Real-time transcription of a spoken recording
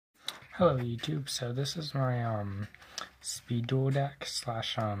Hello YouTube, so this is my speed duel deck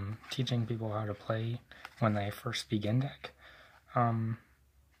slash teaching people how to play when they first begin deck.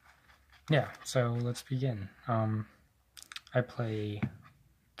 Yeah, so let's begin. I play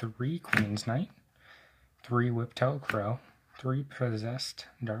 3 Queen's Knight, 3 Whiptail Crow, 3 Possessed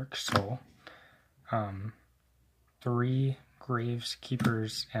Dark Soul, 3 Graves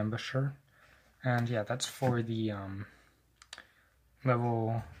Keeper's Ambusher, and yeah, that's for the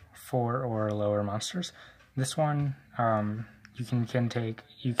level 4 or lower monsters. This one, you can take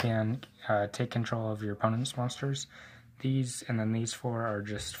control of your opponent's monsters. These and then these 4 are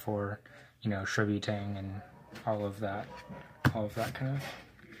just for, tributing and all of that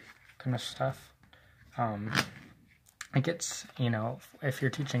kind of stuff. It gets, if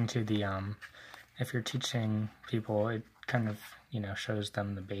you're teaching to the if you're teaching people, it kind of shows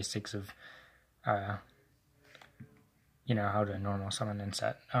them the basics of how to normal summon and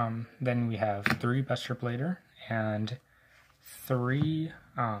set. Then we have 3 Buster Blader and 3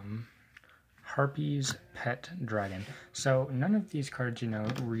 Harpy's Pet Dragon. So none of these cards,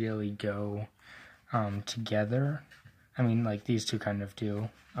 really go together. I mean, like, these two kind of do,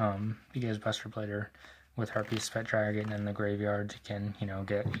 because Buster Blader with Harpy's Pet Dragon in the graveyard can,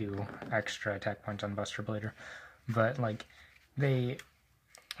 get you extra attack points on Buster Blader. But, like, they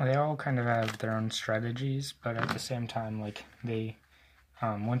all kind of have their own strategies, but at the same time, like, they,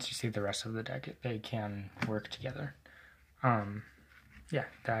 once you see the rest of the deck, they can work together. Yeah,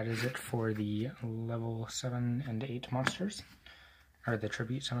 that is it for the level 7 and 8 monsters, or the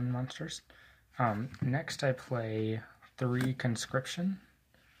Tribute Summon monsters. Next I play 3 Conscription.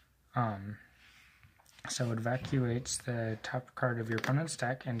 So it evacuates the top card of your opponent's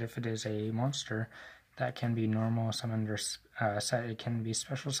deck, and if it is a monster that can be normal summoned or set, it can be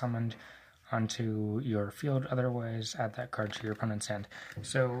special summoned onto your field. Otherwise, add that card to your opponent's hand.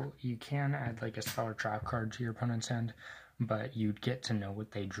 So you can add like a spell or trap card to your opponent's hand, but you'd get to know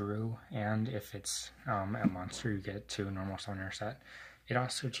what they drew, and if it's a monster, you get to normal summon or set. It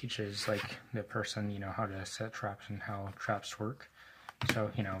also teaches like the person, how to set traps and how traps work.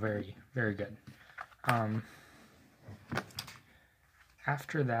 So, very, very good.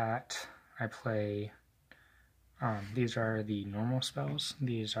 After that, I play, these are the normal spells.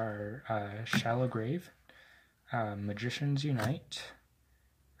 These are Shallow Grave, Magician's Unite,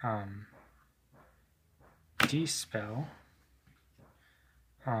 Dispel,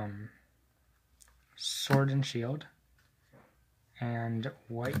 Sword and Shield, and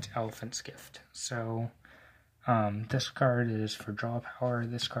White Elephant's Gift. So this card is for draw power.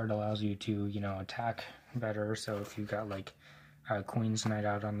 This card allows you to, attack better. So if you've got like Queen's Knight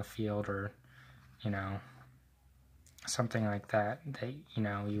out on the field, or, something like that,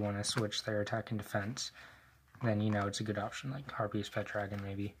 you want to switch their attack and defense, then, it's a good option, like Harpy's Pet Dragon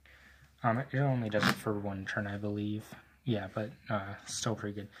maybe. It only does it for 1 turn, I believe. Yeah, but still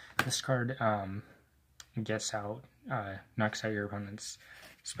pretty good. This card gets out, knocks out your opponent's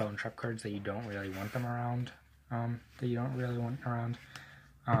spell and trap cards that you don't really want them around.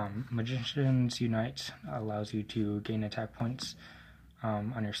 Magician's Unite allows you to gain attack points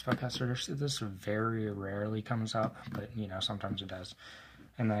on your spellcaster. This very rarely comes up, but sometimes it does.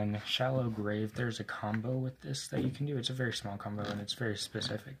 And then Shallow Grave, there's a combo with this that you can do. It's a very small combo and it's very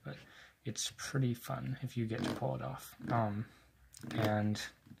specific, but it's pretty fun if you get to pull it off. And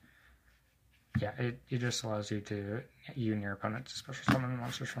yeah, it just allows you and your opponent to special summon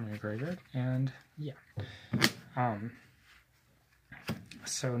monsters from your graveyard, and yeah.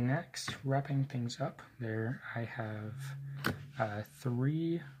 So next, wrapping things up, there I have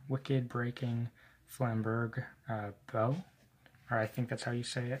 3 Wicked Breaking Flamberg Bow, or I think that's how you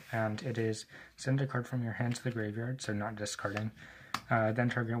say it, and it is send a card from your hand to the graveyard, so not discarding. Then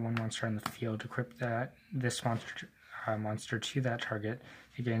target 1 monster on the field, equip this monster to that target.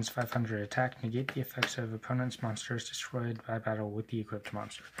 It gains 500 attack, negate the effects of opponent's monsters destroyed by battle with the equipped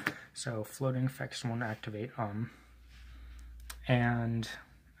monster. So floating effects won't activate.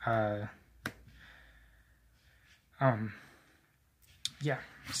 Yeah,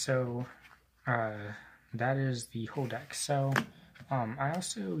 so that is the whole deck. So I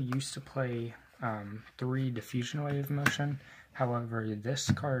also used to play 3 Diffusion Wave Motion. However, this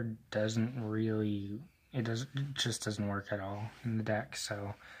card doesn't really, it just doesn't work at all in the deck.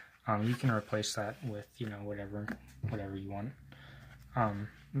 So you can replace that with whatever you want.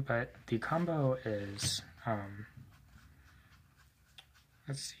 But the combo is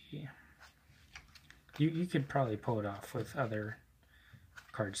let's see. You could probably pull it off with other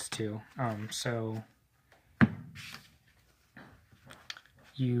cards too. So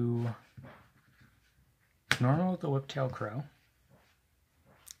you normal the Whiptail Crow,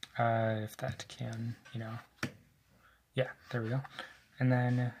 if that can, yeah, there we go. And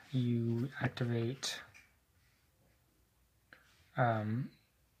then you activate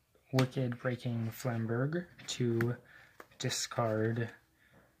Wicked Breaking Flamberg to discard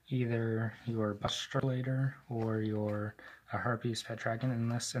either your Buster Blader or your Harpy's Pet Dragon. In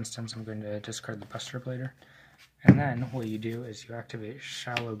this instance, I'm going to discard the Buster Blader. And then what you do is you activate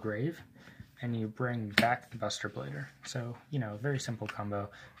Shallow Grave, and you bring back the Buster Blader. So, very simple combo,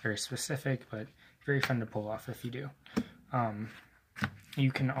 very specific, but very fun to pull off if you do.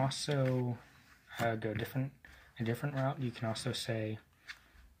 You can also go a different route. You can also say,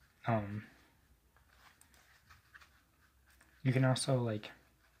 you can also, like,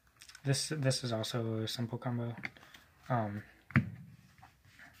 this is also a simple combo.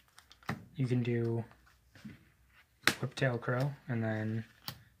 You can do Whiptail Crow, and then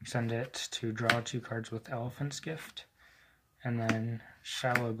send it to draw 2 cards with Elephant's Gift, and then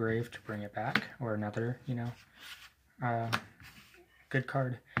Shallow Grave to bring it back, or another, good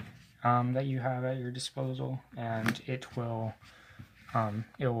card that you have at your disposal, and it will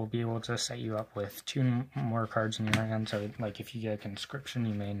be able to set you up with 2 more cards in your hand. So, like, if you get a Conscription,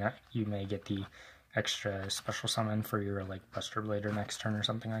 you may get the extra special summon for your, like, Buster Blader next turn or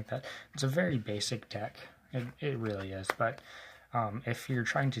something like that. It's a very basic deck. It really is, but if you're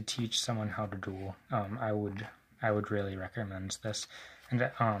trying to teach someone how to duel, I would really recommend this.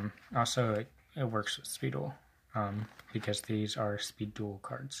 And also it works with Speed Duel, because these are Speed Duel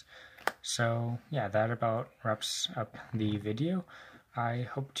cards. So yeah, that about wraps up the video. I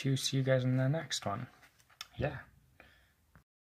hope to see you guys in the next one. Yeah.